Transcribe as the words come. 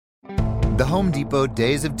The Home Depot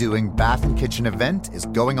Days of Doing Bath and Kitchen event is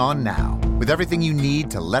going on now, with everything you need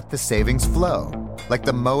to let the savings flow. Like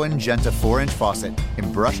the Moen Genta 4-inch faucet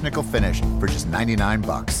in brush nickel finish for just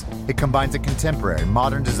 $99. It combines a contemporary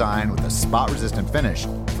modern design with a spot-resistant finish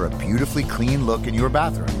for a beautifully clean look in your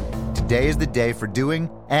bathroom. Today is the day for doing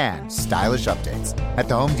and stylish updates at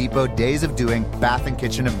the Home Depot Days of Doing Bath and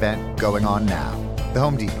Kitchen event going on now. The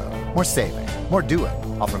Home Depot. More saving, more doing.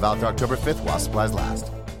 Offer valid through October 5th while supplies last.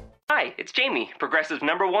 Hi, it's Jamie, Progressive #1,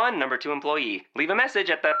 #2 employee. Leave a message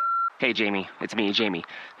at the... Hey, Jamie, it's me, Jamie.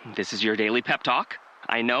 This is your daily pep talk.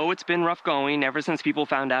 I know it's been rough going ever since people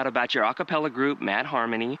found out about your a cappella group, Mad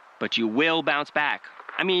Harmony, but you will bounce back.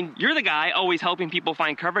 I mean, you're the guy always helping people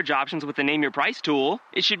find coverage options with the Name Your Price tool.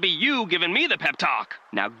 It should be you giving me the pep talk.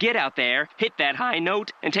 Now get out there, hit that high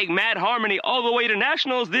note, and take Mad Harmony all the way to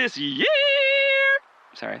nationals this year!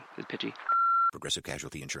 Sorry, it's pitchy. Progressive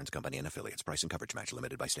Casualty Insurance Company and Affiliates. Price and coverage match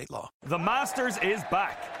limited by state law. The Masters is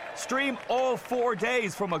back. Stream all 4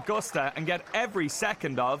 days from Augusta and get every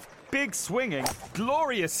second of big swinging,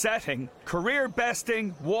 glorious setting, career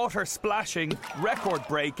besting, water splashing, record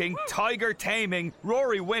breaking, tiger taming,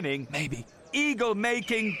 Rory winning, maybe, eagle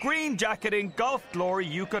making, green jacketing, golf glory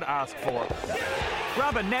you could ask for.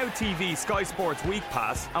 Grab a Now TV Sky Sports Week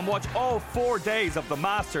Pass and watch all 4 days of the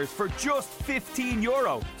Masters for just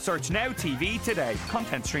 €15. Search Now TV today.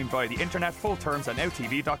 Content streamed via the internet. Full terms at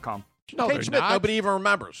nowtv.com. No, Kate Smith, nobody even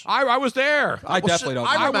remembers. I was there. I definitely don't.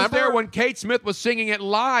 I was there when Kate Smith was singing it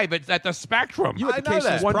live at the Spectrum. You at the Kate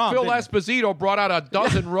Smith when prom, Phil didn't Esposito brought out a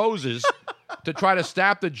dozen roses to try to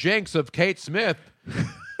stop the jinx of Kate Smith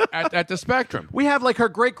at the Spectrum. We have like her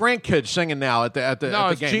great grandkids singing now at the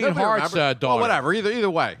it's game. Gene Nobody Hart's remembers. daughter. Well, whatever. Either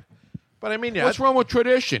way. But I mean, yeah. What's wrong with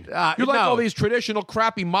tradition? You like no. all these traditional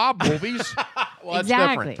crappy mob movies? Well, that's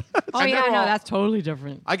exactly. different. Oh, yeah, no, that's totally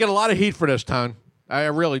different. I get a lot of heat for this, Tone. I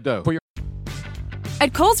really do.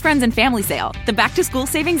 At Kohl's Friends and Family Sale, the back-to-school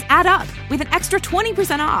savings add up with an extra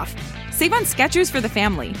 20% off. Save on Skechers for the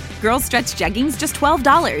family, girls' stretch jeggings just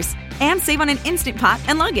 $12, and save on an Instant Pot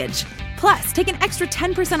and luggage. Plus, take an extra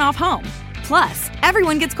 10% off home. Plus,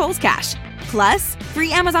 everyone gets Kohl's Cash. Plus,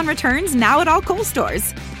 free Amazon returns now at all Kohl's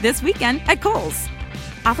stores. This weekend at Kohl's.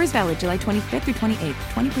 Offers valid July 25th through 28th.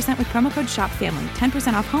 20% with promo code SHOPFAMILY.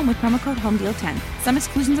 10% off home with promo code HOMEDEAL10. Some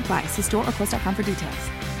exclusions apply. See store or Kohl's.com for details.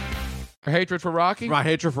 Hatred for Rocky? My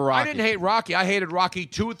hatred for Rocky. I didn't hate Rocky. I hated Rocky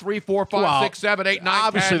 2, 3, 4, 5, 6, 7, 8, 9,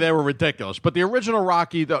 obviously 10. they were ridiculous. But the original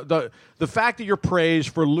Rocky, the fact that you're praised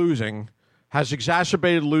for losing has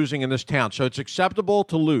exacerbated losing in this town. So it's acceptable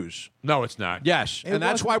to lose. No, it's not. Yes, and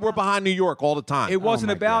that's why we're behind New York all the time. It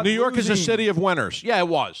wasn't about New York losing. is a city of winners. Yeah, it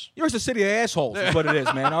was. New York's a city of assholes is what it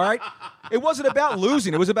is, man, all right? It wasn't about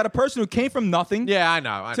losing. It was about a person who came from nothing I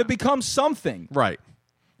know. to become something. Right.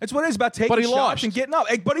 That's what it is about taking But he shots lost. and getting up.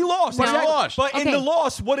 But he lost. But he Exactly. lost. But in Okay.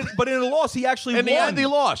 the loss, he actually In won. the end, he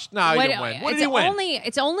lost. No, he didn't win. What did he win?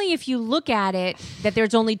 It's only if you look at it that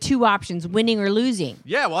there's only two options, winning or losing.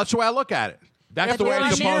 Yeah, well, that's the way I look at it. That's After the way all it's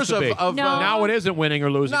these supposed years to be. of No. Now it isn't winning or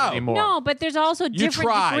losing anymore. No, but there's also different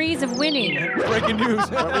tried. degrees of winning. Breaking news.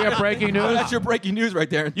 We have breaking news. That's your breaking news right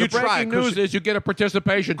there. You The breaking tried, 'cause- news is you get a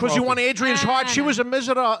participation Because you trophy. won Adrian's heart. She was a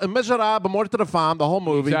miserable, morte de femme, the whole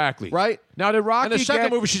movie. Exactly. Right? Now, did Rocky And the second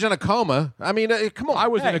get- movie, she's in a coma. I mean, come on. I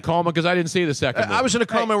was in a coma because I didn't see the second movie. I was in a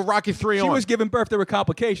coma with Rocky 3 She on. was giving birth. There were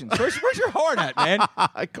complications. Where's your heart at, man?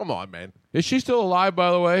 Come on, man. Is she still alive, by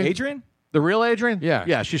the way? Adrian? The real Adrian? Yeah.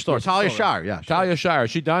 Yeah, she's still. Talia Shire, yeah. Talia Shire.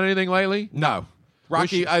 Has she done anything lately? No.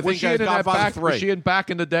 Rocky, I Was think, she in that Godfather back, 3. was she in Back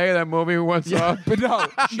in the Day, that movie we once saw? But no,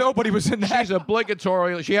 nobody was in that. She's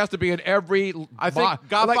obligatory. She has to be in every... I think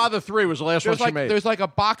Godfather 3 was the last one she made. There's like a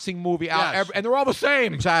boxing movie out, Yes. and they're all the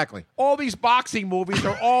same. Exactly. All these boxing movies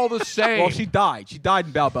are all the same. Well, she died. She died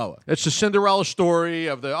in Balboa. It's the Cinderella story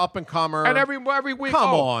of the up-and-comer. And every week,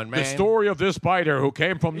 Come on, man. The story of this fighter who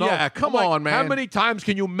came from Yeah, come I'm like, on, man. How many times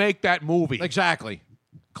can you make that movie? Exactly.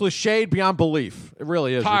 Cliched beyond belief. It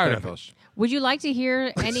really is Tired of ridiculous. Would you like to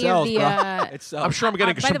hear any sells, of the? bro. It sells. I'm sure I'm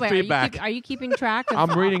getting by some the way, feedback. Are you keeping track? Of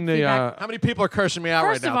I'm reading the... feedback? How many people are cursing me out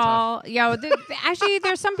First right of now? Tom? all, actually,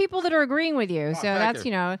 there's some people that are agreeing with you, so that's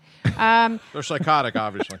you. They're psychotic,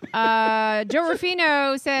 obviously. Joe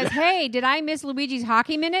Rufino says, "Hey, did I miss Luigi's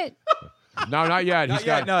hockey minute?" No, not yet. Not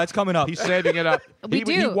yet. No, it's coming up. He's saving it up. We He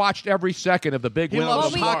do. watched every second of the big He win. loves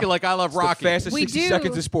of the hockey like I love It's the Rocky. fastest We 60 do.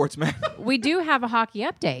 seconds of sports, man. We do have a hockey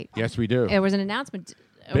update. Yes, we do. There was an announcement.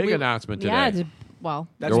 Big announcement Yeah. today. Well,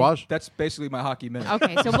 That's basically my hockey minute.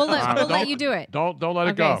 okay. So we'll let you do it. Don't let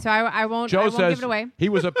it Okay, go. so I won't. Joe I won't says give it away. he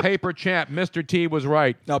was a paper champ. Mr. T was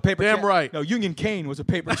right. No, paper Damn champ. right. No, Union Kane was a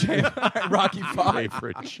paper champ. Rocky 5.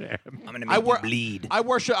 Paper champ. I'm going to I make you bleed.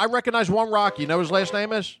 I recognize one Rocky. You know what his last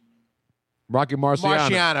name is? Rocky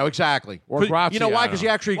Marciano, exactly. Or You know why? Graziano. Because he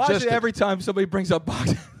actually Why is existed. it every time somebody brings up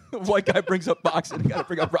boxing, a white guy brings up boxing, you got to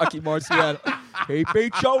bring up Rocky Marciano. He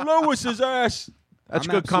beat Joe Lewis's ass. That's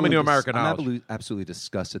I'm good coming to absolutely American I'm knowledge. absolutely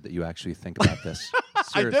disgusted that you actually think about this. I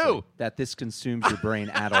Seriously, do. That this consumes your brain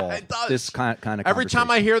at all. It does. This kind of Every time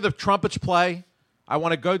I hear the trumpets play, I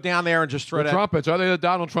want to go down there and just throw The that. trumpets. Are they the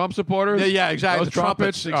Donald Trump supporters? Yeah, exactly. Those The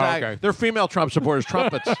trumpets. Oh, Exactly. okay. They're female Trump supporters.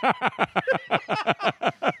 Trumpets.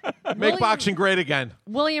 Make boxing great again.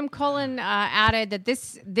 William Cullen added that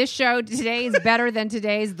this show today is better than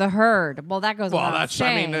today's The Herd. Well, that goes Well, without that's,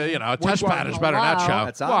 saying. a test pad is better than that Hello? show.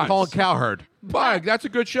 That's obvious. Colin Cowherd. Mike, that's a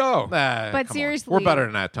good show. But But seriously, we're better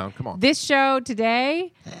than that, Tom. Come on. This show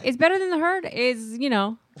today is better than The Herd. Is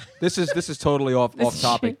This is totally off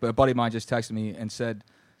topic, but a buddy of mine just texted me and said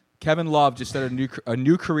Kevin Love just set a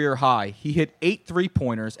new career high. He hit 8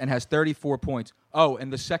 3-pointers and has 34 points. Oh,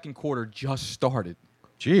 and the second quarter just started.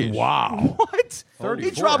 Jeez. Wow. What? 34.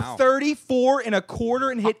 He dropped Wow. 34 in a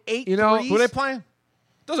quarter and hit 8 You know, threes? Who are they playing?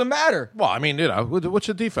 Doesn't matter. Well, I mean, what's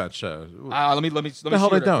the defense? Let me see hell who they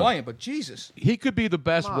they're doing? playing, but Jesus. He could be the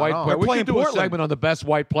best No, white no. player. We're We playing could do Portland. a segment on the best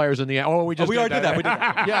white players in the. Oh, we just we already did that. We did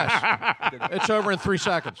that. Yes. It's over in 3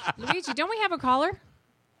 seconds. Luigi, don't we have a caller?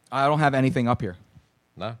 I don't have anything up here.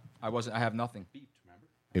 No. I have nothing.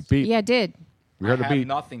 It beat. Yeah, it did. We heard I a have beat.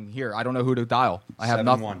 nothing here. I don't know who to dial. I have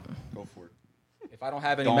nothing. 7-1. Go for it. If I don't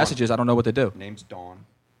have any Dawn. messages, I don't know what to do. Name's Dawn.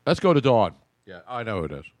 Let's go to Dawn. Yeah, I know who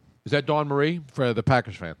it is. Is that Dawn Marie? For the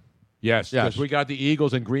Packers fan. Yes. Yes. Because we got the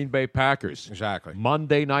Eagles and Green Bay Packers. Exactly.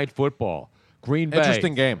 Monday Night Football. Green Bay.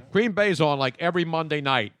 Interesting game. Green Bay's on like every Monday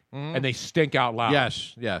night, and they stink out loud.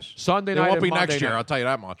 Yes. Sunday It night won't and be Monday next year, night. I'll tell you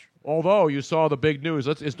that much. Although you saw the big news.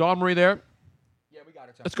 Is Dawn Marie there? Yeah, we got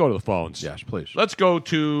it. Let's go to the phones. Yes, please. Let's go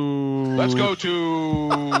to.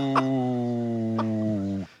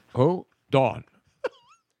 Who? Dawn.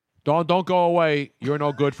 Dawn, don't go away. You're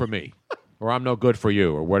no good for me, or I'm no good for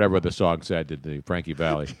you, or whatever the song said in the Frankie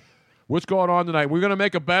Valley. What's going on tonight? We're going to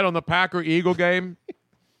make a bet on the Packer-Eagle game.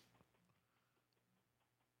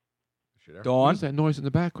 Dawn? What's that noise in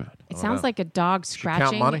the background? It sounds like a dog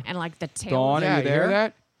scratching money? and like the tail. Dawn, Yeah, are you you hear there?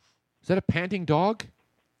 that? Is that a panting dog?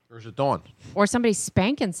 Or is it Dawn? Or somebody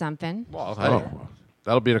spanking something. Well, hey,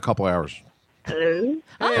 that'll be in a couple hours. Hello?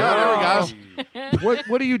 Hey, there we go.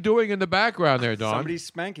 What are you doing in the background there, Dawn? Somebody's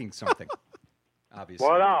spanking something. Obviously.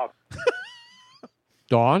 What up?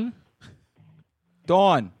 Dawn?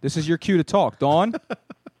 Dawn, this is your cue to talk. Dawn?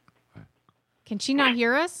 Can she not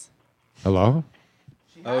hear us? Hello?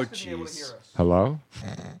 Oh, jeez. Hello?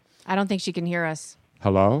 I don't think she can hear us.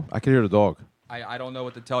 Hello? I can hear the dog. I don't know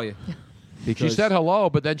what to tell you. She Because said hello,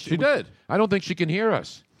 but then She did. I don't think she can hear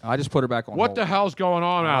us. I just put her back on What hold. the hell's going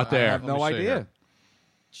on out I there? have no Let me see idea. here.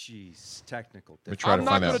 Jeez. Technical me try I'm to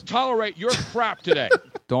not find going out. to tolerate your crap today.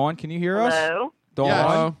 Dawn, can you hear us? Hello? Dawn?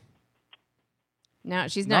 Yes. No,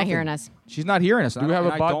 she's not Nothing. hearing us. She's not hearing us. Do we have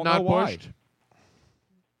a I button don't know not why. pushed?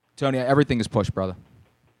 Tony, everything is pushed, brother.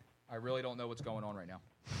 I really don't know what's going on right now.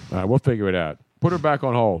 All right, we'll figure it out. Put her back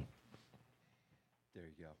on hold. There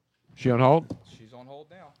you go. She on hold? She's on hold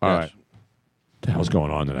now. All Yes. right. What the hell's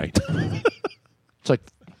going on tonight? It's like.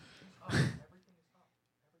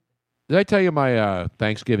 Did I tell you my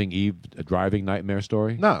Thanksgiving Eve driving nightmare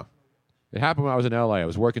story? No. It happened when I was in L.A. I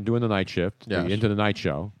was working doing the night shift, Yes. into the night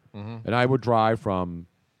show, and I would drive from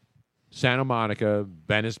Santa Monica,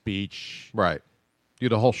 Venice Beach, Right. Do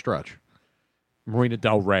the whole stretch. Marina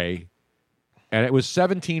Del Rey, and it was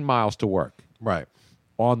 17 miles to work. Right.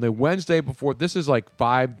 On the Wednesday before, this is like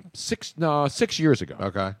 6 years ago.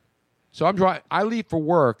 Okay. So I'm driving. I leave for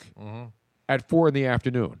work at 4 in the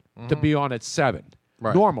afternoon to be on at 7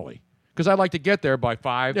 Right. normally, because I like to get there by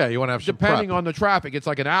 5. Yeah, you want to have some Depending prep. on the traffic, it's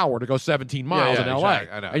like an hour to go 17 miles yeah, in L.A.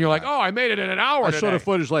 exactly. I know, and you're like, yeah. oh, I made it in an hour. I saw today. the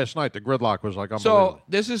footage last night. The gridlock was like unbelievable. So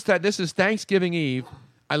this is Thanksgiving Eve.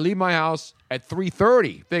 I leave my house at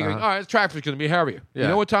 3:30, figuring, all right, this traffic's going to be heavier. Yeah. You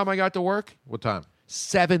know what time I got to work? What time?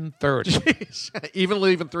 7:30. Even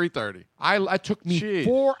leaving 3:30. It took me Jeez.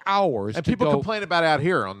 4 hours And to people go. complain about out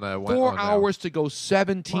here on the 4 on the- hours to go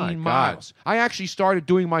 17 My God. miles. I actually started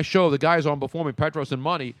doing my show. The guys on before me, Petros and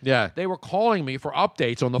Money, Yeah. they were calling me for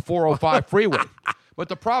updates on the 405 freeway. But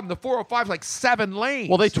the problem, the 405 is like 7 lanes.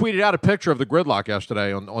 Well, they tweeted out a picture of the gridlock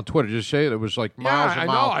yesterday on Twitter. Did you see it? It was like miles yeah, and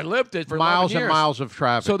I miles. know. I lived it for miles 11 and years. miles of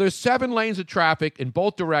traffic. So there's 7 lanes of traffic in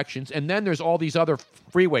both directions, and then there's all these other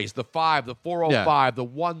freeways: the 5, the 405, the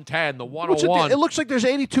 110, the What's 101. it look like there's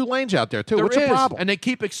 82 lanes out there too. There What's the is, problem? And they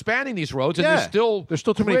keep expanding these roads, and Yeah. there's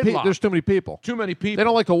still too many people. gridlock. There's too many people. Too many people. They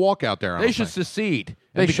don't like to walk out there. I They don't should think. secede.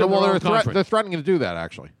 They and should. become Well, their they're own country. they're threatening to do that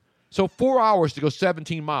actually. So 4 hours to go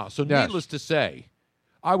 17 miles. So Yes. needless to say,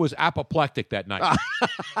 I was apoplectic that night.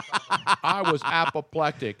 I was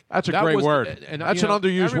apoplectic. That's a That great was- word. And, That's you know, an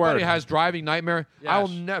underused everybody word. has driving nightmare. I will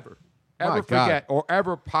Yes. never, My ever God. forget or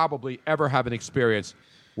ever probably ever have an experience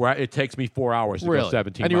where it takes me 4 hours to go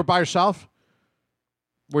 17 And you were miles. by yourself?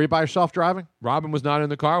 Were you by yourself driving? Robin was not in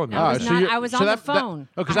the car with me. I was not. I was on the That, phone.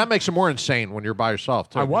 because that makes it more insane when you're by yourself,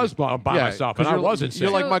 too. I was by myself, and I you're- was insane.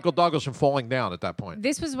 You're like So- Michael Douglas and falling down at that point.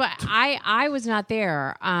 This was what I was not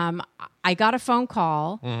there. I got a phone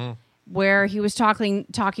call where he was talking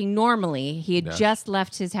normally. He had Yes. just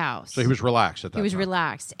left his house. So he was relaxed at that He was time.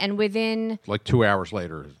 relaxed, and within Like 2 hours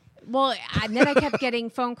later. and then I kept getting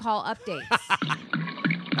phone call updates.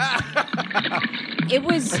 It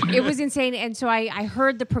was insane, and so I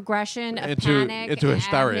heard the progression of panic into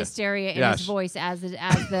hysteria. and hysteria in Yes. his voice as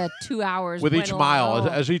the 2 hours With went each mile, along.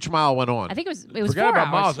 as each mile went on. I think it was Forget 4 about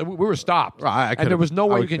hours. miles. We were stopped, Right, I and could've- there was no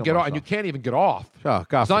I way would you can kill get off, and you myself. can't even get off. Oh,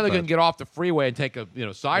 God It's not like you forbid. can get off the freeway and take a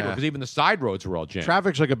side road Yeah. because even the side roads are all jammed.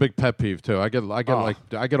 Traffic's like a big pet peeve, too. I get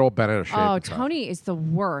all bent out of shape. Oh, in traffic. Tony is the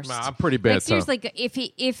worst. Nah, I'm pretty bad, Like seriously, too.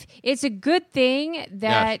 if it's a good thing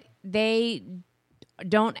that they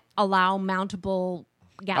don't allow mountable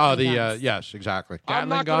Gatling guns. yes, exactly. I'm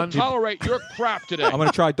not going to tolerate your crap today. I'm going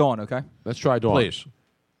to try Dawn, okay? Let's try Dawn. Please.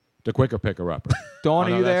 The quicker picker upper. Dawn, Oh,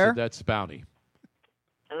 no, are you there? That's Bounty.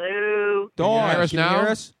 Hello. Dawn, hear us can now? you hear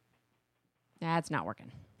us? That's not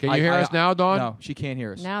working. Can you hear us now, Dawn? No, she can't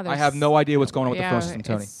hear us. Now I there's- have no idea what's going on with Yeah, the phone system,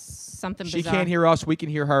 Tony. it's something She bizarre. can't hear us. We can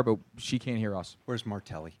hear her, but she can't hear us. Where's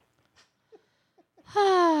Martelli?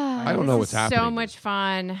 I don't know what's So happening. much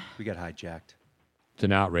fun. We got hijacked. It's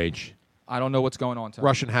an outrage. I don't know what's going on, Tony.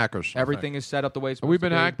 Russian hackers. Everything is set up the way it's Have supposed we to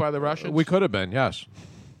been be. hacked by the Russians? We could have been, yes.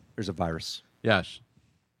 There's a virus. Yes.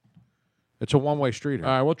 It's a one-way street here.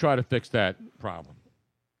 All right, we'll try to fix that problem.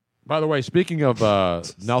 By the way, speaking of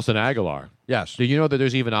Nelson Aguilar, yes. do you know that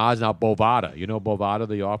there's even odds now? Bovada, you know Bovada,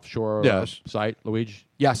 the offshore Yes. site, Luigi?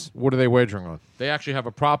 Yes. What are they wagering on? They actually have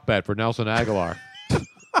a prop bet for Nelson Aguilar.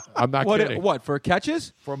 I'm not kidding. What, for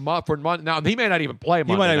catches? For now, he may not even play He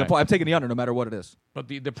Monday might not even night. play. I'm taking the under no matter what it is. But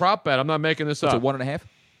the prop bet, I'm not making this What's up. it, 1.5?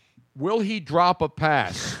 Will he drop a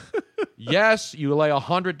pass? Yes, you lay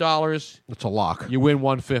 $100. It's a lock. You win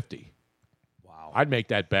 $150. Wow. I'd make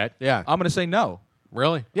that bet. Yeah. I'm going to say no.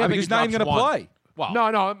 Really? Yeah, I think because he's he not even drops going to one. play.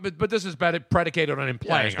 Well, No, but this is predicated on him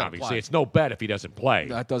playing, he's gonna obviously. play. It's no bet if he doesn't play.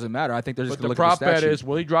 That doesn't matter. I think they're just But going to the look at prop the stat bet sheet. is,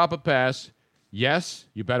 will he drop a pass? Yes,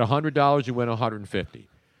 you bet $100, you win $150.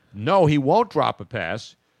 No, he won't drop a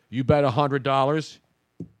pass. You bet $100,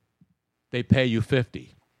 they pay you $50.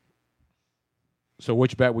 So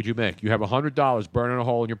which bet would you make? You have $100 burning a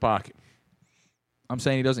hole in your pocket. I'm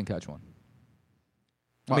saying he doesn't catch one.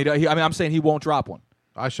 I'm saying he won't drop one.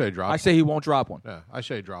 I say drop. I say he won't drop one. Yeah, I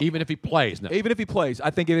say drop. Even if he plays now. Even if he plays, I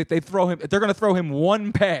think if they throw him, if they're going to throw him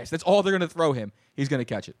one pass. That's all they're going to throw him. He's going to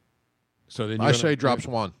catch it. So then I say drops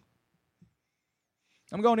one.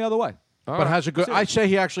 I'm going the other way. But has a good. I say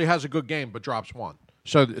he actually has a good game, but drops one.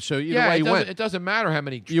 So either way, you win. It doesn't matter how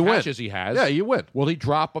many You win. catches he has. Yeah, you win. Will he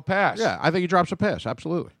drop a pass? Yeah, I think he drops a pass.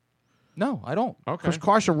 Absolutely. No, I don't. Okay. Because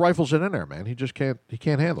Carson rifles it in there, man. He just can't. He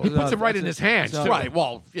can't handle He it. puts it right in his hands, too. Right.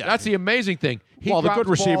 Well, yeah. That's the amazing thing. He well, the drops good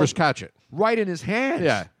receivers balls catch it. right in his hands.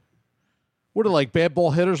 Yeah. What are like bad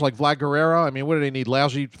ball hitters like Vlad Guerrero? I mean, what do they need?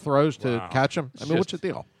 Lousy throws to Wow. catch him? I It's mean, what's the just-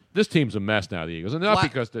 deal? This team's a mess now, the Eagles. And not Vlad-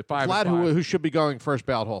 because they're 5 Vlad, and 5. who should be going first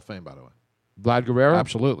ballot Hall of Fame, by the way. Vlad Guerrero?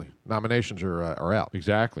 Absolutely. Nominations are out.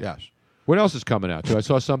 Exactly. Yes. What else is coming out, too? I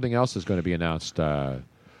saw something else is going to be announced. The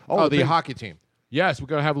big- hockey team. Yes, we're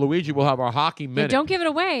going to have Luigi. We'll have our hockey Yeah, minute. don't give it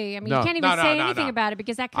away. I mean, No. you can't even No, no, say no, anything no. about it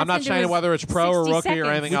because that cuts I'm not into saying his whether it's pro or 60 rookie or seconds.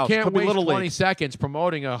 anything We else. can't Could be waste Little 20 League. seconds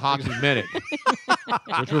promoting a hockey minute,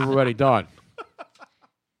 which we've already done.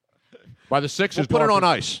 By the Sixers, We'll put it going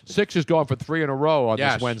on for- ice. Sixers going for 3 in a row on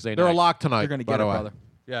Yes. this Wednesday They're night a lock tonight. They're going to by get the it, way. brother.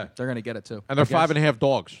 Yeah. They're going to get it too. And they're 5.5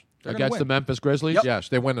 dogs. They're gonna against the win. Memphis Grizzlies. Yes,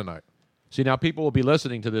 they win tonight. See, now people will be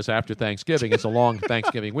listening to this after Thanksgiving. It's a long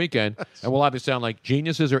Thanksgiving weekend, and we'll either sound like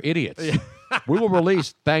geniuses or idiots. We will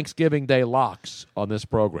release Thanksgiving Day locks on this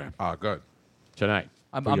program Oh, good. tonight.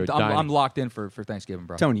 I'm for your dining. I'm locked in for Thanksgiving,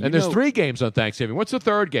 bro. Tony, And there's 3 games on Thanksgiving. What's the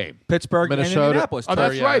third game? Pittsburgh Minnesota. and Indianapolis. Oh,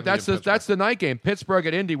 that's yeah, right. Indy and That's the night game. Pittsburgh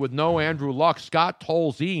at Indy with no Andrew Luck. Scott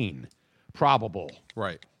Tolzien, probable.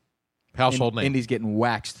 Right. Household name. Indy's getting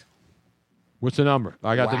waxed. What's the number?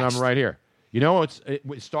 I got the Waxed. number right here. You know, it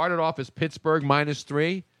started off as Pittsburgh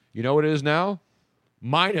 -3. You know what it is now?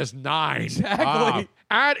 -9. Exactly.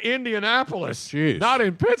 At Indianapolis. Jeez. Not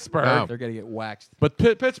in Pittsburgh. No. They're going to get waxed. But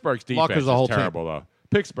Pittsburgh's defense Luck is the whole is team. terrible, though.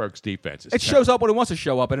 Pittsburgh's defense is It shows up when it wants to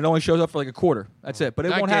show up, and it only shows up for like a quarter. That's it. But it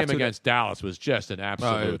that won't game have to. against Dallas was just an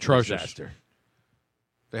absolute atrocious. disaster.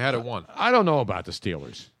 They had it won. I don't know about the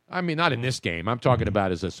Steelers. I mean, not in this game. I'm talking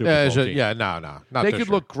about as a Super Bowl team. No. Not they this could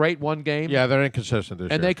year. look great one game. Yeah, they're inconsistent this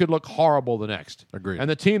year. And they could look horrible the next. Agreed. And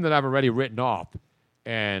the team that I've already written off,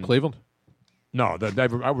 and Cleveland? No,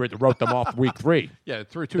 I wrote them off week 3. Yeah,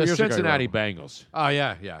 2 the years ago. The Cincinnati Bengals. Oh,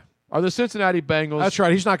 yeah. Are the Cincinnati Bengals? That's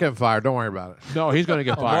right. He's not getting fired. Don't worry about it. No, he's going to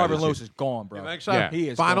get fired. Marvin Lewis is gone, bro. You think so? Yeah. He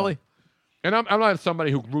is Finally? gone. And I'm not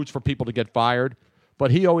somebody who roots for people to get fired, but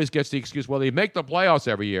he always gets the excuse, well, they make the playoffs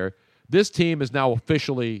every year. This team is now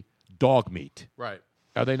officially dog meat. Right.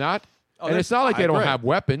 Are they not? Oh, and it's not like I they don't agree. have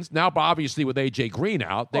weapons. Now, obviously, with A.J. Green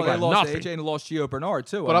out, they got lost nothing. AJ and lost Gio Bernard,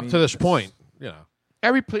 too. But up to this point,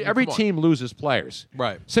 Every come on. team loses players.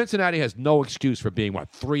 Right. Cincinnati has no excuse for being,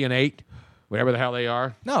 3-8? Whatever the hell they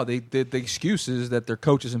are. No, the excuse is that their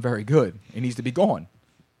coach isn't very good. He needs to be gone.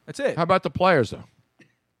 That's it. How about the players, though?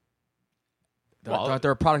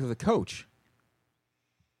 They're a product of the coach.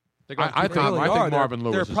 I think Marvin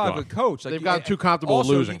Lewis They're a is product gone. of the coach. They've gotten too comfortable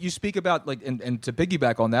also, losing. You speak about, and to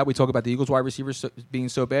piggyback on that, we talk about the Eagles wide receivers being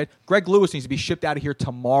so bad. Greg Lewis needs to be shipped out of here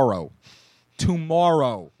tomorrow.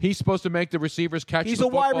 He's supposed to make the receivers catch He's the a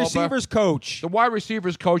wide football, receivers coach. The wide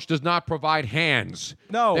receivers coach does not provide hands.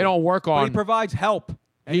 No. They don't work on. But he provides help.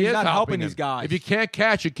 And He he's is not helping them. these guys. If you can't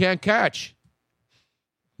catch, you can't catch.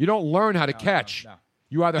 You don't learn how to catch. no.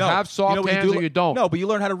 You either have soft what hands or you don't. No, but you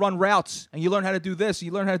learn how to run routes, and you learn how to do this, and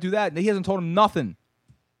you learn how to do that. And he hasn't told him nothing.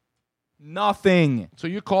 Nothing. So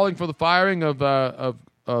you're calling for the firing of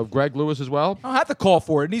Greg Lewis as well? I don't have to call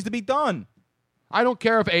for it. It needs to be done. I don't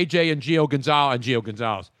care if AJ and Gio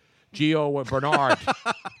Bernard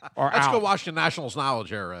are Let's out. go watch the Nationals knowledge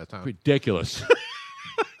here, Tom. Ridiculous.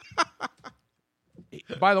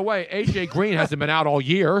 By the way, AJ Green hasn't been out all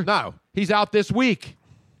year. No. He's out this week.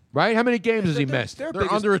 Right? How many games has he missed? They're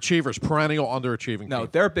underachievers, perennial underachieving No, team.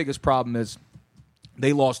 their biggest problem is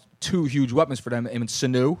they lost 2 huge weapons for them. And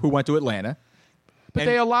Sanu, who went to Atlanta. But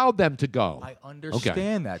they allowed them to go. I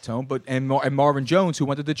understand that, Tone. But and Marvin Jones, who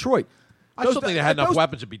went to Detroit. I still think they had enough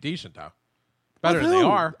weapons to be decent, though. Better than they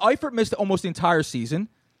are. Eifert missed almost the entire season.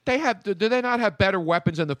 They have. Do they not have better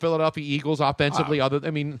weapons than the Philadelphia Eagles offensively?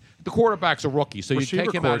 The quarterback's a rookie, so you Receiver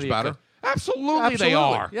take him out of core's the better. Absolutely, they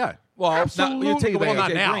are. Yeah. Well, absolutely, you take away they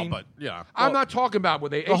AJ now, Green. but yeah. I'm not talking about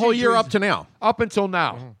with the whole year up to now. Up until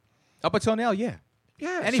now. Mm-hmm. Up until now, yeah.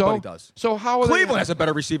 Yeah, Anybody does. So how are Cleveland has a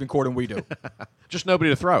better receiving core than we do. Just nobody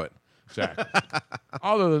to throw it. Exactly.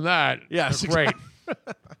 Other than that, Yes, they're great.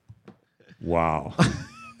 Wow.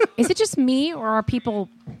 Is it just me, or are people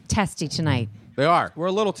testy tonight? They are. We're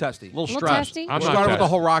a little testy. A little Little stressed. testy? I'm We not started with the testy.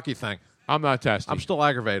 whole Rocky thing. I'm not testing. I'm still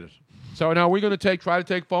aggravated. So now are we going to try to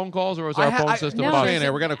take phone calls, or is our phone system? no, fucked?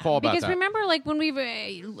 it's- We're going to call about Because that. remember, like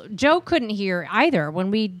when Joe couldn't hear either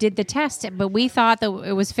when we did the test, but we thought that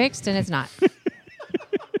it was fixed, and it's not.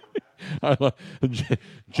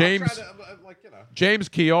 James James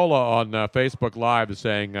Keola on Facebook Live is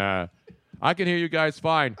saying, I can hear you guys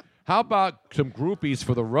fine. How about some groupies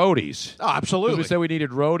for the roadies? Oh, absolutely. We said we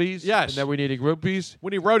needed roadies. Yes. And then we needed groupies.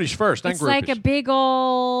 We need roadies first, then It's groupies. like a big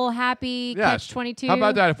ol' happy Yes. catch-22. How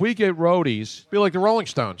about that? If we get roadies, be like the Rolling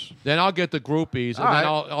Stones. then I'll get the groupies, and All then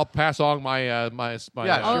right. I'll pass on my my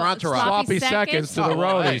Yes, Oh, your entourage. sloppy seconds to the Oh,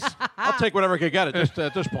 roadies. hey, I'll take whatever I can get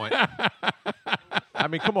at this point. I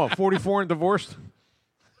mean, come on, 44 and divorced.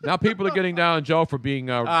 Now people are getting down on Joe for being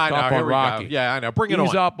I know, up here on we Rocky. go. Yeah, I know. Bring it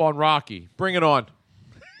He's on. up on Rocky. Bring it on.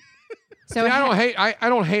 So See, I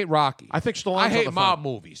don't hate Rocky. I think Stallone's I on hate the mob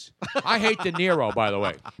phone. movies. I hate De Niro, by the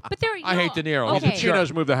way. But there, I hate De Niro. He's a Okay. jerk.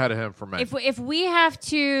 Chino's moved ahead of him for me. If we have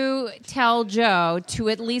to tell Joe to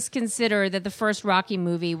at least consider that the first Rocky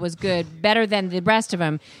movie was good, better than the rest of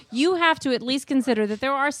them, you have to at least consider that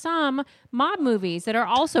there are some mob movies that are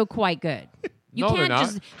also quite good. You No, they're can't not.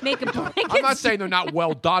 just make a blanket. I'm not saying they're not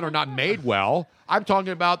well done or not made well. I'm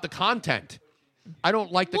talking about the content. I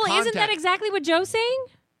don't like the Well, content. isn't that exactly what Joe's saying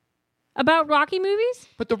about Rocky movies?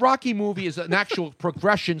 But the Rocky movie is an actual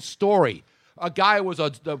progression story. A guy was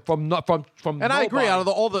from and I agree. nobody. Out of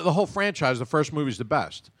the whole franchise, the first movie's the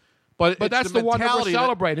best. But it's that's the one that we're mentality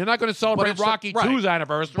celebrating. They're not going to but celebrate it's Rocky right. 2's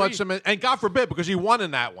anniversary. But and God forbid, because he won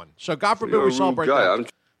in that one. So God forbid we celebrate that.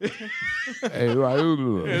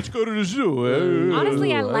 Let's go to the zoo.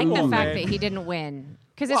 Honestly, I like the Come on, fact man. that he didn't win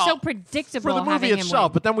because it's Well, so predictable for the movie having itself,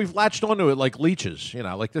 him but then we've latched onto it like leeches. You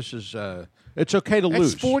know, like this is. It's okay to That's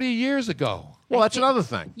lose. 40 years ago. Well, that's another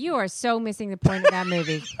thing. win. You are so missing the point of that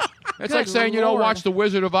movie. It's like saying you don't Lord. watch The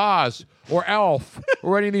Wizard of Oz or Elf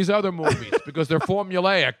or any of these other movies because they're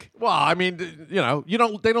formulaic. Well, I mean, you know,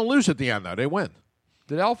 they don't lose at the end though. They win.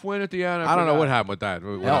 Did Elf win at the end? I don't know what happened with that.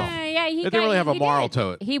 Yeah, he It didn't really have a moral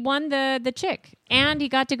to it. He won the chick, and he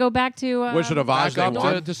got to go back to Wizard of Oz. Back They up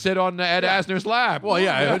won. to sit on Ed Asner's lap. Well,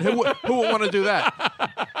 yeah. Who would want to do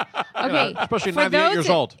that? Okay, especially for 98 those years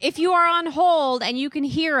old. If you are on hold and you can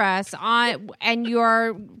hear us and you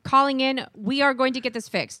are calling in, we are going to get this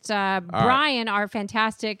fixed. Brian, our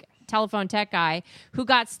fantastic telephone tech guy who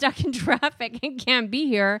got stuck in traffic and can't be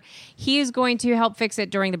here, he is going to help fix it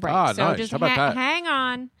during the break. So nice. just How about that? hang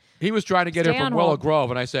on. He was trying to get Stay here on from Willow hold. Grove,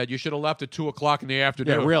 and I said, you should have left at 2 o'clock in the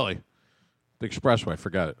afternoon. Yeah, really. The expressway,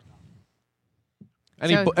 forget it.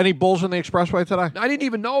 So- Any bulls in the expressway today? I didn't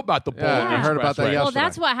even know about the bull. Yeah, in the I heard about that expressway. yesterday. Well,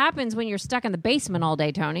 that's what happens when you're stuck in the basement all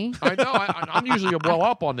day, Tony. I know. I'm usually well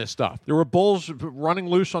up on this stuff. There were bulls running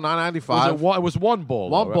loose on 995. It was one bull.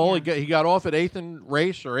 One though, bull. right? He got off at 8th and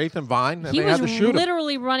Race or 8th and Vine, and He they was had to shoot him.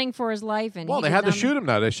 literally running for his life, and Well, he they did had to not- shoot him.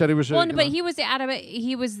 Now they said he was. Well, but he was out of it.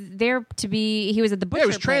 He was there to be. He was at the butcher. yeah, he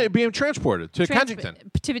was plant. being transported to Kensington,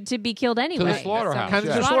 to be killed anyway. slaughterhouse.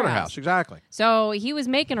 Kensington Yeah. slaughterhouse. Exactly. So he was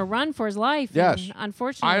making a run for his life. Yes. and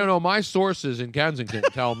unfortunately, I don't know. My sources in Kensington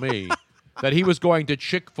tell me that he was going to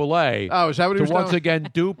Chick-fil-A Oh, is that what he to was once doing? again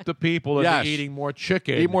dupe the people into Yes. eating more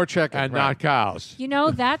chicken. Eat more chicken, and right. not cows. You know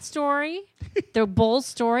that story, the bull's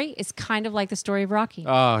story, is kind of like the story of Rocky.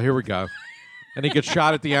 Oh, here we go. And he gets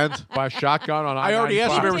shot at the end. By a shotgun on I already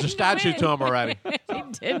asked him if there was a Didn't statue win. to him already. He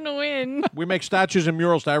didn't win. We make statues and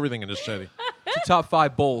murals to everything in this city. It's the top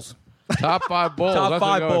 5 bulls. Top 5 bulls. Top That's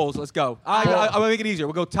 5 a good- bulls. Let's go. I'm gonna make it easier.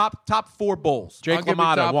 We'll go top 4 bulls. Jake I'll give you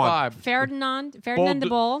LaMotta top won. 5. Ferdinand the Bull-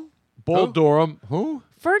 bull. Bull Who? Durham. Who?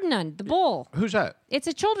 Ferdinand the bull. Who's that? It's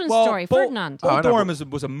a children's story. Ferdinand. Bull Oh, I never- Durham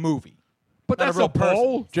was a movie. But Not that's a real a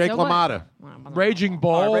bull. person. Jake So what? LaMotta. Raging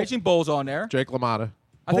Bull. All right, Raging Bull's on there. Jake LaMotta.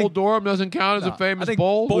 I Bull think Durham doesn't count as No, a famous I think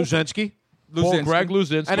bull. Bull- Luzinski. Bull Luzinski. Greg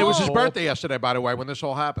Luzinski. And it was his Bull- birthday yesterday, by the way, when this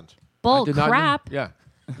all happened. Bull did not know- crap. Yeah.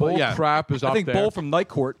 Bull yeah. crap is I up think there. Bull from Night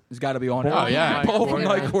Court has got to be on there. Oh, yeah. Bull from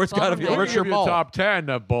Night Court's got to be Bull on We'll from there. give you Mull. a top 10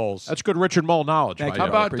 of bulls. That's good Richard Mole knowledge. Thank by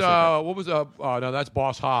you. the How way. appreciate about, that. what was, oh, no, that's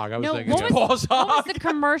Boss Hogg. I was No, thinking what that. was, what was the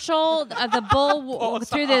commercial? The bull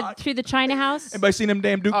through the China house. Anybody seen them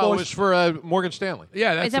damn Duke Oh, it boys? was for Morgan Stanley.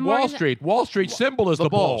 Yeah, that's Is that Wall Morgan- Street. Wall Street symbol is the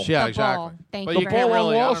bull. Bulls. Yeah, The exactly. bull. Thank But you you very can't Bull much. on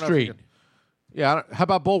really. I Wall don't know if you Street. can- Yeah. How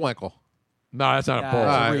about Bullwinkle? No, that's not a Yeah, bull.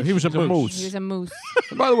 it's a reach. He was a It's moose. He was a moose.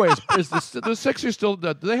 And by the way, is the Sixers still?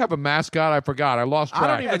 Do they have a mascot? I forgot. I lost I track.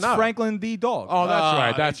 don't even It's know. Franklin D. Dog. Oh, that's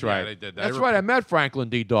right. they- That's yeah, right. they did that. That's They right. I met Franklin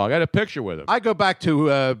D. Dog. I had a picture with him. I go back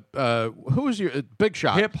to who was your Big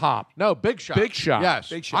Shot? Hip hop. No, Big Shot. Big Shot. Yes,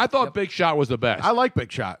 Big Shot. I thought Yep. Big Shot was the best. I like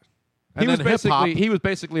Big Shot. And he was then hip-hop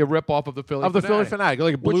basically a rip off of the Philly of the Philly Fanatic, Fanatic,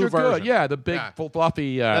 like a which blue are version. good. Yeah, the big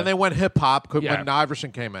fluffy. Then they went hip hop Yeah. when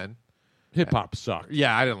Iverson came in. hip hop sucked.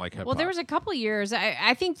 Yeah, I didn't like hip hop. Well, there was a couple years.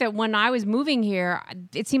 I think that when I was moving here,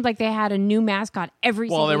 it seemed like they had a new mascot every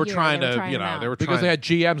single Well, year. they were trying to, them out. they were Because trying. they had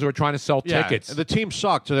GMs who were trying to sell yeah, tickets. and the team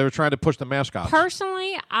sucked, so they were trying to push the mascots.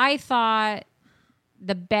 Personally, I thought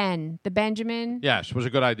the Benjamin Yes, was a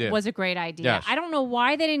good idea. was a great idea. Yes. I don't know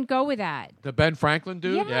why they didn't go with that. The Ben Franklin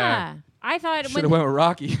dude. Yeah. I thought Should have went with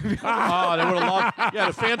Rocky. Oh, they would have loved. Yeah,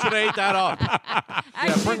 the fans would have ate that up.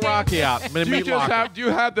 Yeah, bring Rocky out. Do you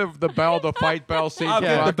have the bell, the fight bell scene? I'll from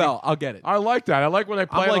get the Rocky? bell. I'll get it. I like that. I like when they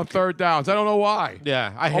play it on third downs. I don't know why.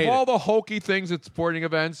 Yeah, I Of hate all it. the hokey things at sporting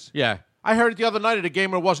events, Yeah, I heard it the other night at a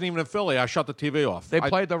game when it wasn't even in Philly. I shut the TV off. They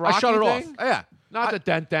played the I shut it Rocky thing? off. Yeah. not the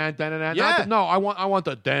den den den den. Yeah. No, I want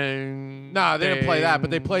the ding. No, they didn't play that, but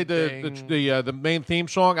they played the main theme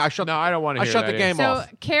song. I shut. No, I don't want to I hear shut that the game So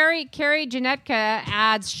off. Carrie Janetka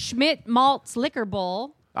adds Schmidt Malt's Liquor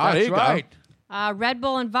Bowl, Oh, there That's you right. Red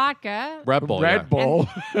Bull and vodka. Red Bull. Red Bull.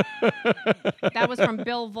 That was from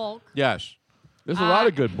Bill Volk. Yes. There's a lot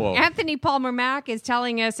of good bulls. Anthony Palmer Mack is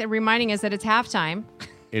telling us and reminding us that it's halftime.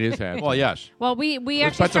 It is halftime. Well, yes. Well, we We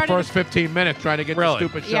actually spent the started. first 15 minutes trying to get Really? the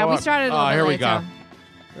stupid show Yeah, we up. started a little Oh, bit here we late, go.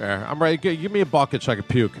 so- There, I'm ready. Give me a bucket so I can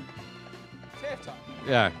puke.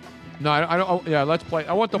 Yeah. No, I don't. Oh, yeah, let's play.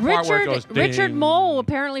 I want the part where it goes. Richard ding. Mole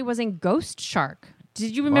apparently was in Ghost Shark.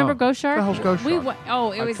 Did you remember Wow. Ghost Shark? What the hell's Ghost Shark?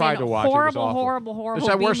 It I was tried a to watch it. It was horrible, awful. horrible Is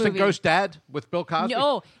that worse B-movie. than Ghost Dad with Bill Cosby?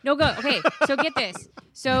 No, go. Okay, so get this.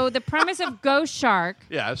 So the premise of Ghost Shark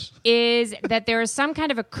Yes. is that there is some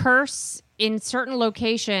kind of a curse in certain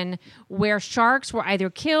location where sharks were either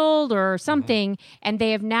killed or something, and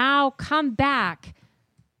they have now come back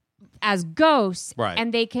as ghosts, Right.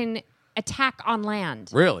 and they can attack on land.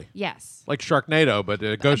 Really? Yes. Like Sharknado, but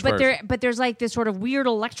Ghost version. But there's like this sort of weird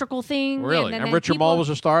electrical thing. Really? And, And Richard Mole was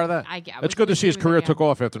a star of that? It's good to see his career took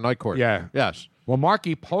off after Night Court. Yeah. Yes. Well,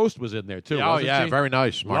 Markie Post was in there too. Oh, wasn't yeah. she? Very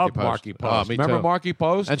nice. Markie Loved Post. Markie Post. Me Remember too. Markie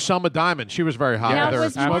Post? And Selma Diamond. She was very hot Now, with her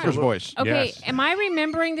was smoker's Mar- voice. Okay, Yes. am I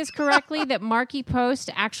remembering this correctly that Markie Post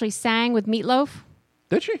actually sang with Meatloaf?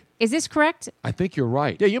 Did she? Is this correct? I think you're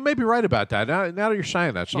right. Yeah, you may be right about that. Now that you're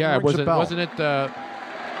saying that. Something Yeah, rings a bell. wasn't it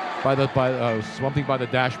by something by the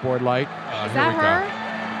dashboard light? Is that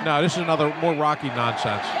her? No, this is another more Rocky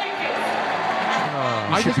nonsense.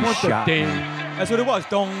 I just want the ding. That's what it was.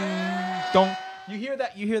 Dong, dong. You hear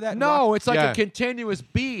that? You hear that? in No, Rocky? it's like Yeah. a continuous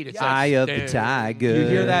beat. It's Eye like of the tiger. You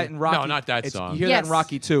hear that in Rocky? No, not that song. You hear that in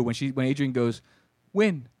Rocky too when Adrian goes,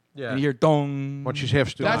 win. Yeah. And you hear dong. When she's half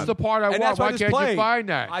stupid. That's the part I And want. that's why Why this can't played. you find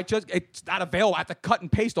that? It's not available. I have to cut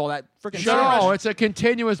and paste all that freaking No, it's a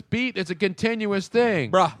continuous beat. It's a continuous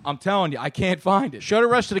thing. Bruh, I'm telling you, I can't find it. Show the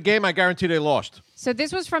rest of the game. I guarantee they lost. So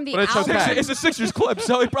this was from the But it's album. okay. It's a Sixers clip,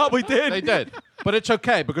 so he probably did. They did. But it's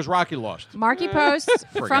okay because Rocky lost. Markie posts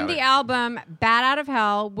from Forget the it. album "Bad Out of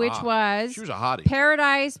Hell," which was she was a hottie.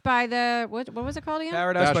 Paradise by the what was it called again?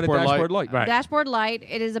 Paradise by the Dashboard Dashboard Light. Right. Dashboard Light.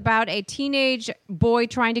 It is about a teenage boy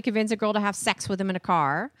trying to convince a girl to have sex with him in a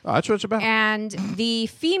car, Oh, that's what it's about. and the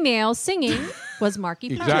female singing was Markie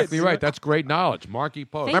Post. Exactly right. That's great knowledge. Markie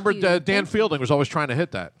Post. Thank Remember, you. Dan Thank you. Fielding was always trying to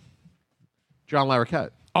hit that. John Larroquette.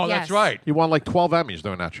 Oh, Yes. that's right. He won like 12 Emmys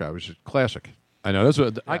doing that show. It was a classic. I know. This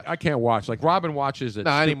was, I can't watch. Like Robin watches it.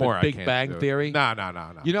 No, anymore. I Big can't Bang do it. Theory. No.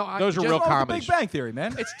 You know, Those are just- real What's wrong with comedies. Big Bang Theory,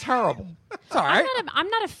 man. It's terrible. It's all right. I'm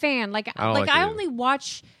not a fan. Like I don't like it I either. only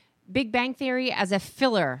watch Big Bang Theory as a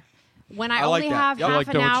filler. When I I like only that. have You half like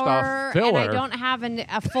an doing stuff. hour and I Filler? don't have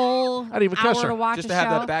a full I'd even kiss hour her. to watch Just a to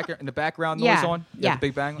have show. that in the background noise Yeah. on. You Yeah. have the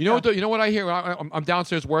Big Bang. You know what? You know what I hear? I'm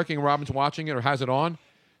downstairs working. Robin's watching it or has it on.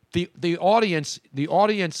 The audience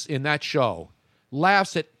in that show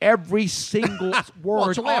laughs at every single word. Well,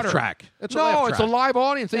 it's a laugh uttered. track. It's a no, laugh it's track. a live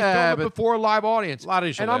audience. They Yeah, film it but before a live audience. a lot of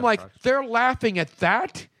these are and I'm laugh like, tracks. they're laughing at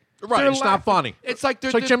that. Right, They're it's not funny. It's like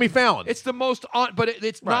It's like Jimmy Fallon. It's the most, but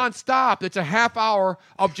it's Right. nonstop. It's a half hour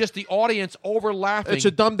of just the audience over laughing. It's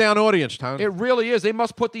a dumbed down audience, Tony. It really is. They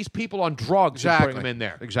must put these people on drugs and Exactly. bring them in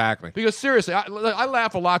there. Exactly. Because seriously, I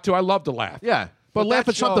laugh a lot too. I love to laugh. Yeah, but laugh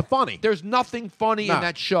that at something show- funny. There's nothing funny No, in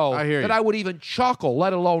that show I hear that you. I would even chuckle,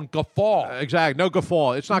 let alone guffaw. Exactly. No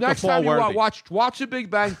guffaw. It's not Next guffaw time you worthy. watch The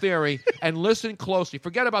Big Bang Theory and listen closely.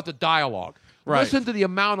 Forget about the dialogue. Right. Listen to the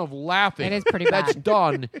amount of laughing It is pretty that's bad.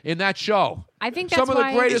 done in that show. I think some that's of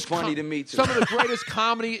why the greatest It's funny to me, too. Some of the greatest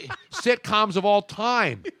comedy sitcoms of all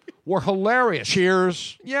time were hilarious.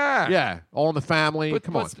 Cheers. Yeah. Yeah. All in the Family. But-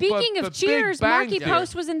 Come on. but- Speaking of Big Cheers, Bang Markie Theory.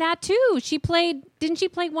 Post was in that too. Didn't she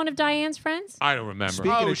play one of Diane's friends? I don't remember.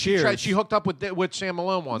 Speaking Oh, of she Cheers. she hooked up with Sam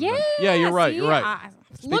Malone one. Yeah, Yeah, you're right. see, You're right.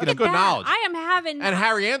 Look of at good that. knowledge. I am having And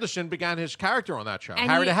Harry Anderson began his character on that show.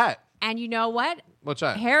 and Harry you- the Hat. And you know what? What's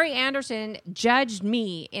that? Harry Anderson judged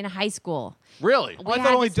me in high school. Really? We Well, I had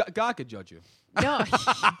thought only this- God could judge you. No.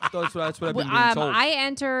 That's what I've been being told. I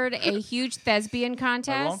entered a huge thespian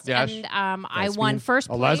contest, Yes. and I won first A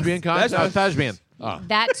place. lesbian contest? No, thespian.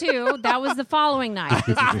 That too. That was the following night.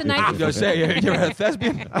 This is the night I was gonna say, you ever a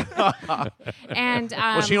thespian? and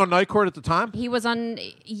Was he on Night Court at the time? he was on.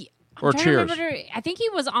 I'm Or trying to Cheers? remember, I think he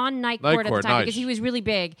was on Night Night Court at Court, the time nice. because he was really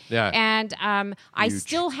big. Yeah. And I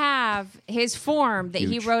still have his form that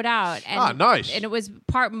he wrote out. And, nice. And it was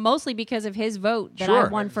mostly because of his vote that Sure. I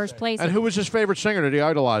won first place. And who was his favorite singer that he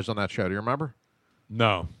idolized on that show? Do you remember?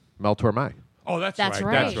 No. Mel Torme. Oh, that's That's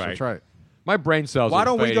right. right. That's right. That's right. My brain cells. Why are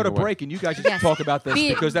don't we go fading to away. break and you guys just Yes. talk about this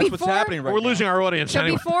because that's what's Before- happening right We're now. losing our audience So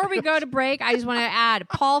anyway. before we go to break, I just want to add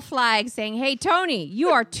Paul Flagg saying, "Hey Tony, you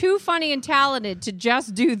are too funny and talented to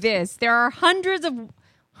just do this. There are hundreds of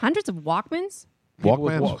Walkmans.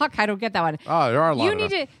 Walkman. Fuck, I don't get that one. Oh, there are a lot You of need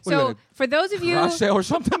them. to. So for those of you, Garage sale or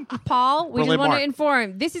something? Paul, we Brilliant just want Mark. to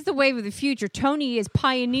inform. This is the wave of the future. Tony is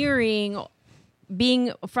pioneering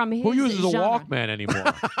being from his. Who uses a genre. Walkman anymore?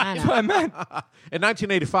 I know. What I meant. In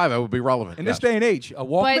 1985, that would be relevant. In yes. this day and age, a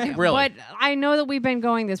Walkman. But I know that we've been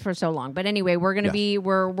going this for so long. But anyway, we're going to be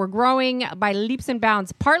we're growing by leaps and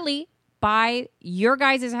bounds. Partly by your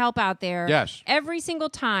guys' help out there. Yes. Every single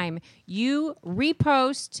time you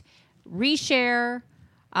repost, reshare,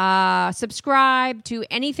 subscribe to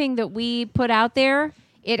anything that we put out there,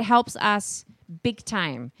 it helps us big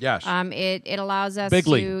time. Yes. It allows us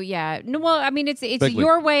Bigly. to No, well, I mean it's Bigly.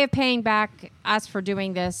 your way of paying back us for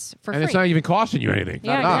doing this for and free. it's not even costing you anything.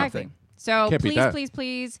 Yeah, Not exactly. nothing. So Can't beat that. please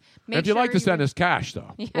And make if you'd sure like to send us cash,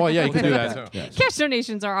 though. Well, yeah, you can do that too. Cash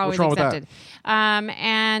donations are always wrong with that? accepted.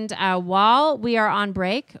 And while we are on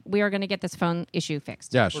break, we are going to get this phone issue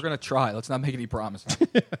fixed. Yes. We're gonna try. Let's not make any promises.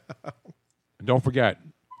 And don't forget,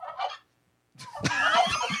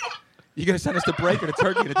 You gonna send us to break or the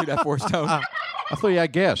turkey to do that for us, Tone? I thought you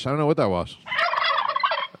had gas. I don't know what that was.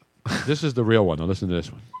 this is the real one. Now listen to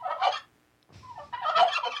this one.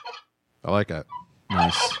 I like that.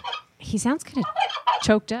 Nice. He sounds kind of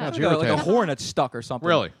choked up. That's Like a irritating. horn that's stuck or something.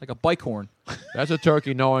 Really? Like a bike horn. That's a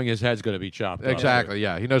turkey knowing his head's going to be chopped off. Exactly.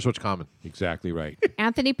 Yeah, he knows what's coming. Exactly right.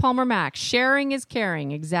 Anthony Palmer Mack, sharing is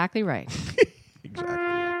caring. Exactly right. Exactly.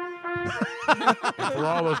 For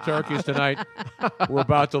all those turkeys tonight, we're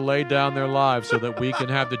about to lay down their lives so that we can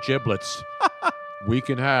have the giblets. We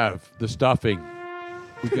can have the stuffing.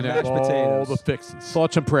 We can have Mashed all potatoes. the fixings.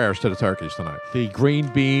 Thoughts and prayers to the turkeys tonight. The green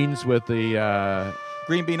beans with the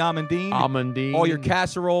Green bean amandine. almondine. All your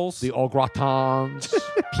casseroles. The au gratins.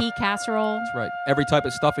 Pea casserole. That's right. Every type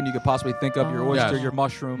of stuffing you could possibly think of. Your oyster, Yes. your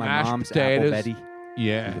mushroom. My mashed mom's potatoes. apple Betty.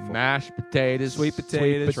 Yeah, Beautiful. mashed potatoes. Sweet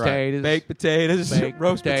potatoes. Sweet potatoes. Baked potatoes. Baked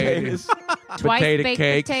roast potatoes. potatoes. Twice Potato baked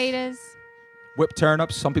cakes. potatoes. Whipped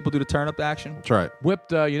turnips. Some people do the turnip action. That's right.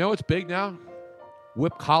 Whipped, you know what's big now?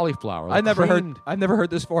 Whipped cauliflower. I've never Creamed- heard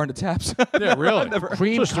this far in the taps. Yeah, really.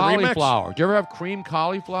 Cream Just a remix? cauliflower. Do you ever have cream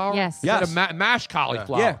cauliflower? Yes. Instead Yes. of mashed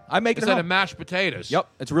cauliflower. Yeah, I make it at Instead home. of mashed potatoes. Yep,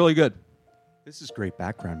 it's really good. This is great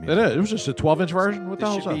background It music. is. It was just a 12-inch version. What the This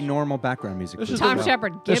hell is should be that? normal background music. This for is the Tom show.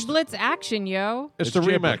 Shepard. This- Giblets action, yo. It's the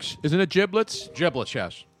giblets. remix. Isn't it giblets? Giblets,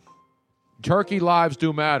 yes. Turkey lives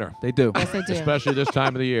do matter, They do. Yes, they do. especially this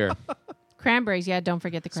time of the year. Cranberries, yeah, don't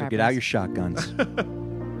forget the So cranberries. get out your shotguns.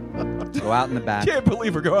 Go out in the back. Can't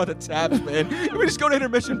believe we're going on the taps, man. Can we just go to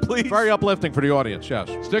intermission, please? Very uplifting for the audience, yes.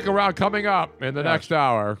 Stick around. Coming up in the next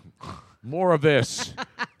hour, more of this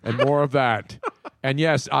and more of that. And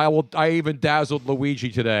yes, I even dazzled Luigi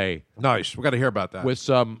today Nice. We got to hear about that. with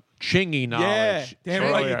some Chingy knowledge.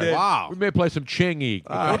 damn right you did. Wow. We may play some Chingy.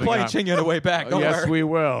 We're coming playing up. Chingy on the way back. Don't Yes, worry. we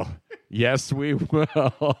will. Yes, we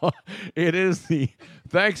will. It is the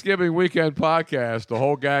Thanksgiving weekend podcast. The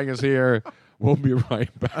whole gang is here. We'll be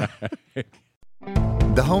right back.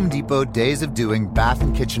 The Home Depot Days of Doing Bath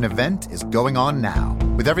and Kitchen event is going on now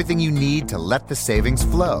with everything you need to let the savings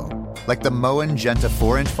flow. Like the Moen Genta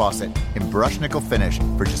 4-inch faucet in brush nickel finish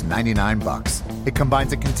for just $99. It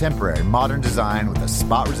combines a contemporary modern design with a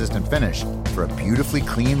spot-resistant finish for a beautifully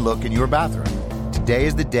clean look in your bathroom. Today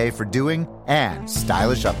is the day for doing and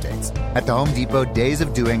stylish updates at the Home Depot Days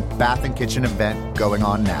of Doing Bath and Kitchen event going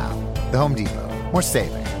on now. The Home Depot. More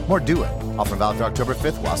saving, more doing. Offer valid through October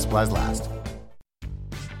 5th while supplies last.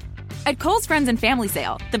 At Kohl's Friends and Family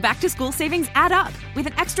Sale, the back-to-school savings add up with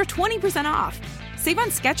an extra 20% off. Save on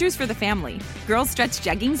Skechers for the family, girls' stretch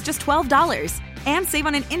jeggings just $12, and save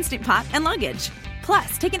on an Instant Pot and luggage.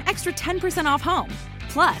 Plus, take an extra 10% off home.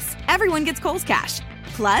 Plus, everyone gets Kohl's Cash.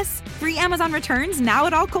 Plus, free Amazon returns now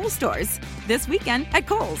at all Kohl's stores. This weekend at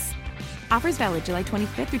Kohl's. Offers valid July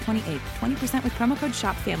 25th through 28th. 20% with promo code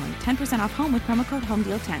SHOPFAMILY. 10% off home with promo code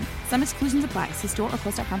HOMEDEAL10. Some exclusions apply. See store or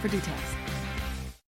Kohl's.com for details.